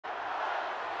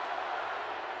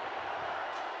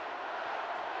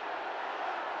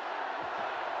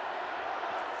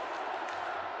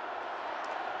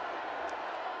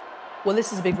Well,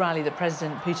 this is a big rally that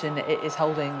President Putin is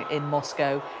holding in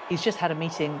Moscow. He's just had a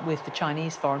meeting with the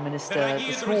Chinese foreign minister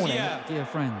this morning. Dear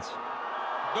friends,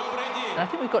 And I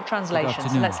think we've got translation,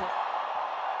 so let's...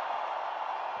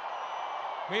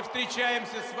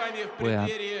 We are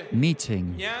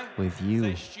meeting with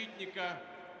you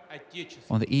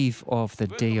on the eve of the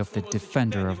Day of the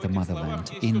Defender of the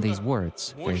Motherland. In these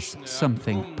words, there's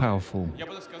something powerful,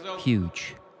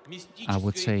 huge, I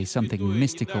would say something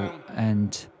mystical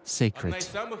and sacred.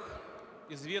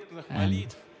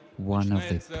 And one of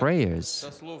the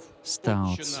prayers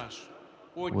starts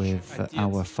with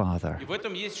our Father.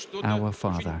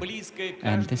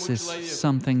 And this is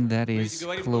something that is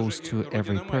close to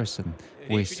every person.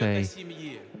 We say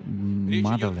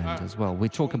motherland as well. We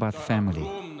talk about family.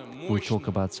 We talk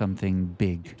about something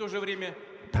big,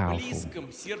 powerful,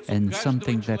 and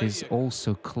something that is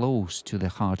also close to the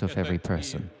heart of every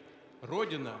person.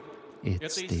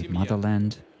 It's the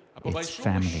motherland, it's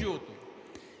family.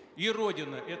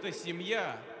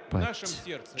 But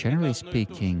generally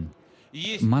speaking,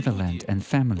 motherland and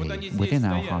family within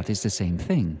our heart is the same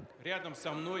thing.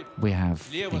 We have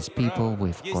these people,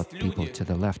 we've got people to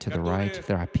the left, to the right.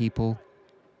 There are people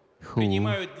who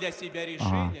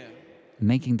are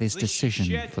making this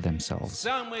decision for themselves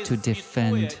to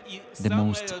defend the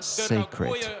most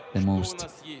sacred, the most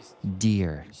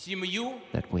dear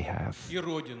that we have.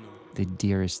 The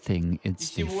dearest thing,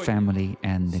 it's the family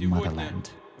and the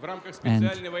motherland.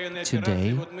 And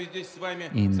today,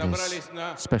 in this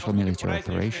special military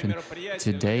operation,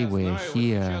 today we're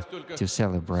here to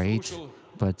celebrate,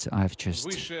 but I've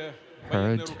just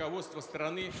heard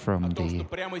from the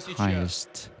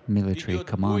highest military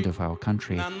command of our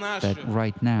country that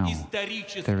right now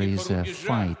there is a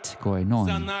fight going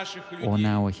on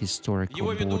our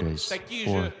historical borders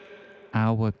for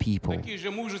our people.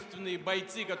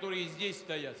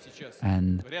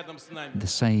 And the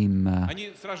same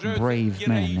brave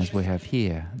men as we have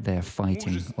here, they're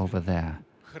fighting over there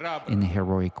in a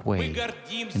heroic way,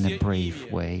 in a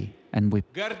brave way. And we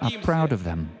are proud of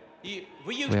them.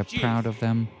 We are proud of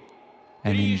them,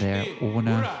 and in their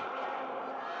honor,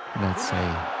 let's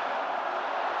say,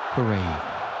 hooray,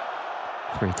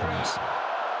 3 times.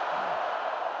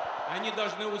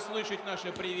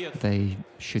 They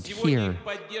should hear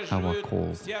our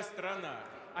call.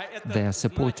 They are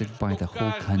supported by the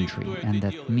whole country, and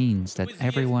that means that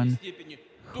everyone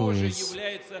who is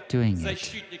doing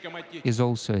it is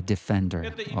also a defender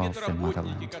of the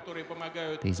motherland.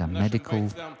 These are medical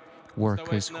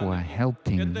workers who are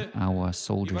helping our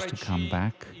soldiers to come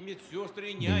back.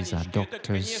 These are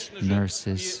doctors,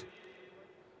 nurses.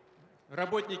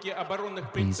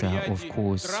 These are, of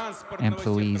course,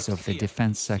 employees of the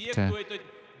defense sector,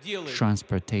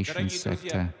 transportation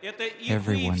sector.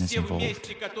 Everyone is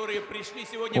involved.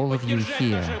 All of you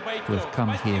here who have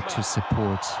come here to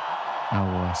support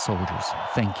our soldiers,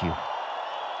 thank you.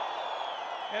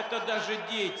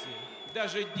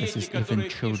 This is even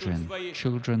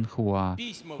children who are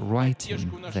writing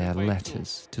their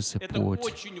letters to support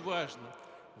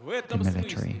the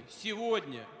military.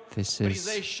 This is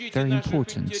very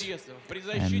important,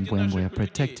 and when we're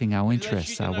protecting our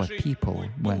interests, our people,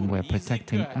 when we're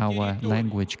protecting our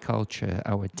language, culture,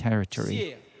 our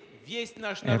territory,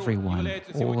 everyone,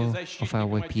 all of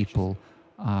our people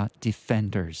are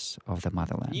defenders of the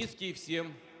motherland.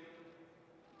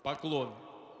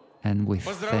 And we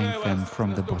thank them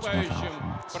from the bottom of our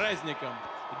hearts.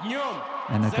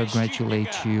 And I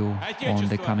congratulate you on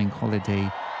the coming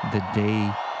holiday, the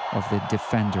Day of the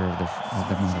Defender of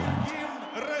the Motherland.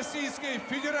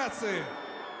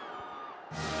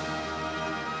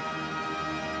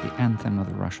 The anthem of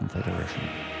the Russian Federation.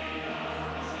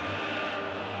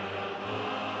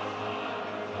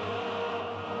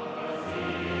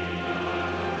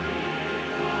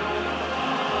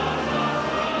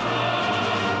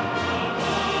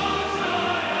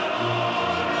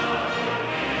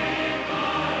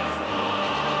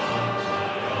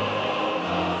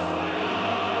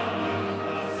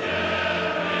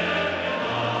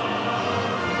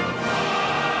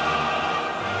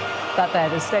 That there,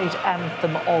 the state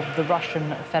anthem of the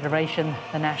Russian Federation,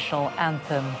 the national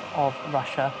anthem of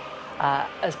Russia.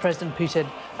 As President Putin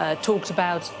talked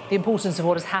about the importance of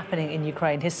what is happening in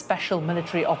Ukraine, his special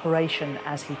military operation,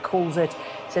 as he calls it,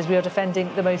 says we are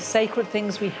defending the most sacred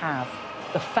things we have,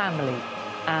 the family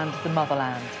and the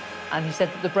motherland. And he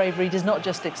said that the bravery does not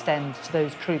just extend to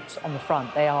those troops on the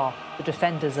front. They are the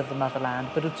defenders of the motherland,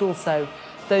 but it's also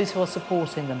those who are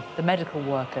supporting them, the medical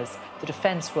workers, the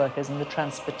defence workers and the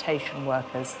transportation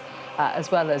workers, as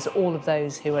well as all of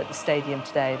those who are at the stadium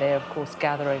today. They are, of course,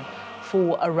 gathering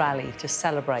for a rally to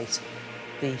celebrate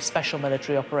the special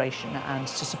military operation and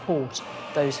to support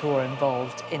those who are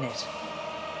involved in it.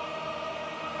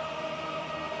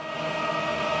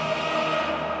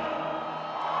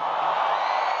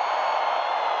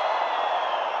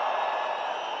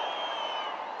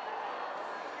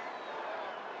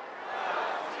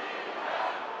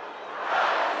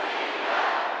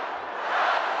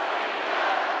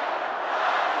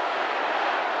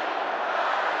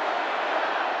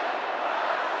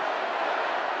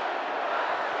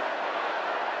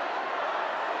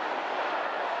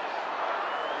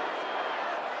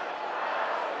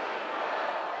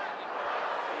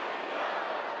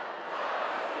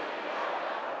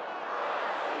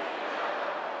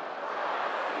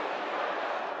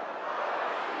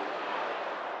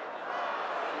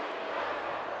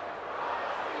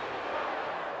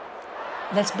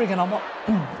 Let's bring in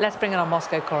our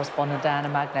Moscow correspondent, Diana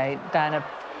Magnay. Diana,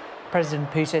 President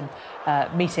Putin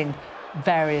meeting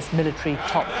various military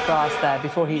top brass there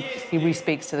before he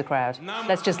re-speaks to the crowd.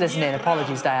 Let's just listen in.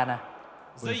 Apologies, Diana.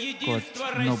 We've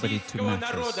got nobody to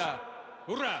match us.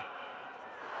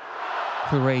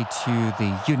 Hooray to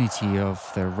the unity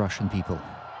of the Russian people.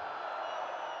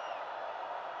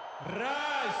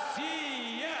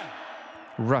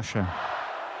 Russia.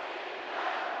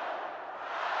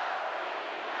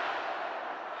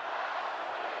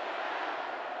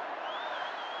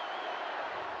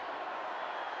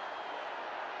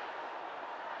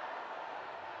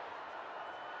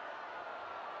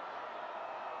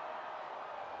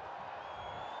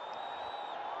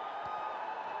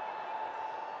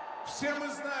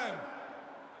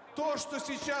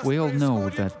 We all know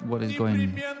that what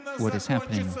is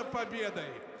happening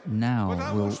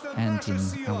now will end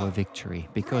in our victory,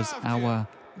 because our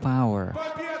power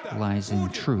lies in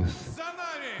truth.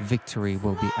 Victory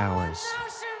will be ours.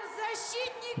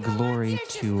 Glory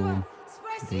to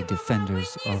the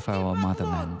defenders of our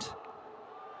motherland.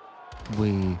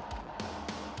 We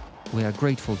are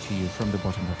grateful to you from the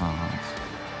bottom of our hearts.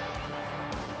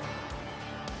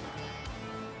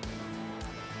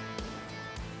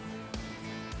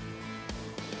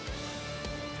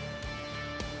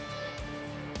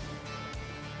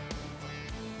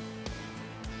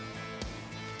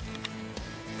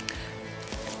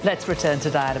 Let's return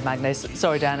to Diana Magnay.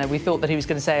 Sorry, Diana, we thought that he was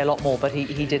going to say a lot more, but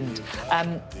he didn't.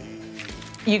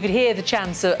 You could hear the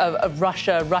chants of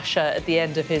Russia, Russia at the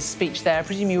end of his speech there. I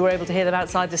presume you were able to hear them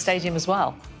outside the stadium as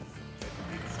well.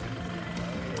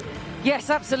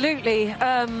 Yes, absolutely.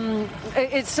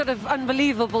 It's sort of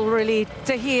unbelievable, really,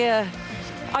 to hear,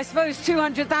 I suppose,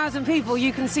 200,000 people.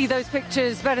 You can see those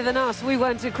pictures better than us. We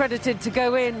weren't accredited to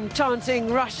go in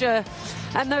chanting Russia.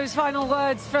 And those final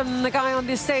words from the guy on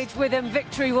this stage with him,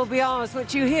 victory will be ours,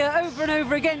 which you hear over and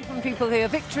over again from people here,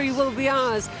 victory will be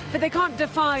ours. But they can't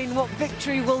define what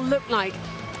victory will look like.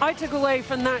 I took away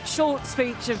from that short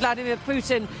speech of Vladimir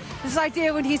Putin this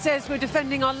idea when he says we're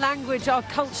defending our language, our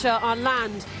culture, our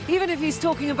land. Even if he's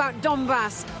talking about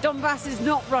Donbass, Donbass is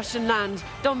not Russian land.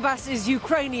 Donbass is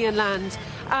Ukrainian land.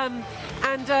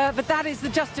 But that is the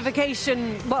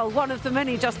justification, well, one of the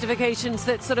many justifications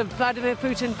that sort of Vladimir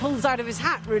Putin pulls out of his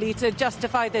hat, really, to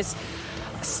justify this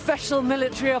special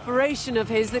military operation of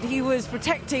his, that he was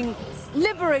protecting,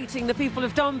 liberating the people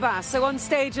of Donbass. So on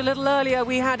stage a little earlier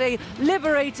we had a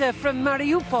liberator from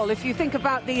Mariupol. If you think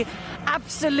about the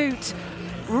absolute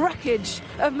wreckage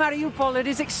of Mariupol, it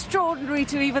is extraordinary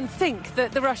to even think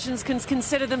that the Russians can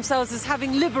consider themselves as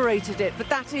having liberated it, but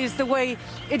that is the way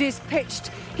it is pitched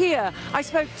here. I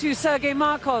spoke to Sergei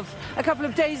Markov a couple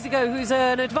of days ago, who's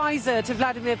an advisor to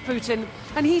Vladimir Putin,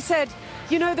 and he said,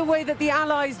 you know, the way that the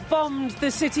Allies bombed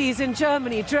the cities in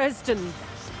Germany, Dresden,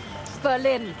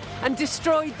 Berlin, and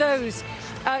destroyed those,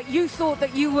 you thought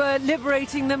that you were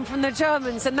liberating them from the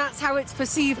Germans, and that's how it's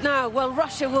perceived now. Well,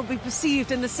 Russia will be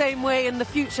perceived in the same way in the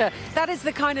future. That is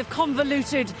the kind of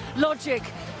convoluted logic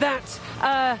that,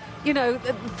 you know,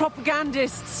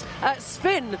 propagandists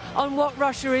spin on what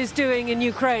Russia is doing in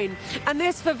Ukraine. And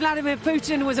this, for Vladimir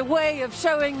Putin, was a way of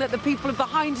showing that the people are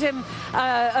behind him,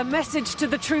 a message to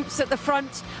the troops at the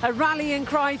front, a rallying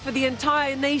cry for the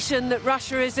entire nation that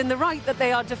Russia is in the right, that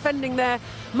they are defending their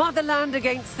motherland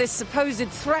against this supposed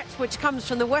threat which comes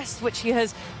from the West, which he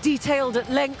has detailed at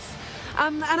length.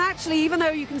 And actually, even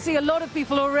though you can see a lot of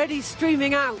people already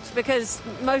streaming out, because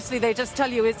mostly they just tell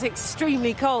you it's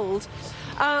extremely cold,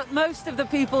 most of the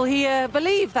people here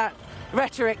believe that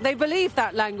rhetoric, they believe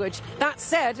that language. That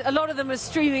said, a lot of them are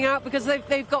streaming out because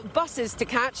they've got buses to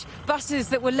catch, buses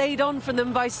that were laid on for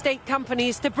them by state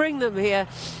companies to bring them here.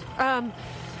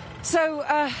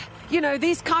 you know,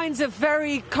 these kinds of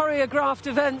very choreographed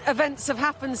events have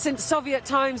happened since Soviet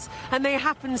times, and they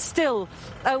happen still.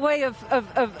 A way of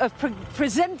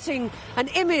presenting an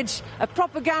image, a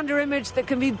propaganda image that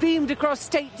can be beamed across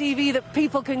state TV that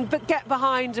people can get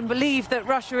behind and believe that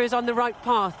Russia is on the right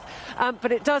path.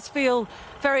 But it does feel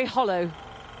very hollow.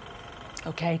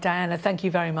 OK, Diana, thank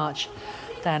you very much.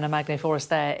 Diana Magne for us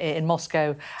there in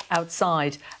Moscow,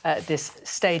 outside this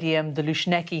stadium, the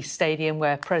Luzhniki Stadium,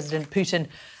 where President Putin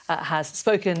has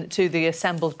spoken to the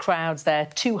assembled crowds there.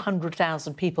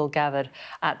 200,000 people gathered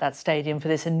at that stadium for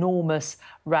this enormous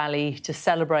rally to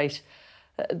celebrate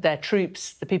their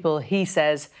troops, the people, he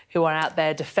says, who are out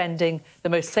there defending the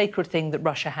most sacred thing that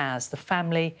Russia has, the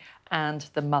family and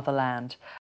the motherland.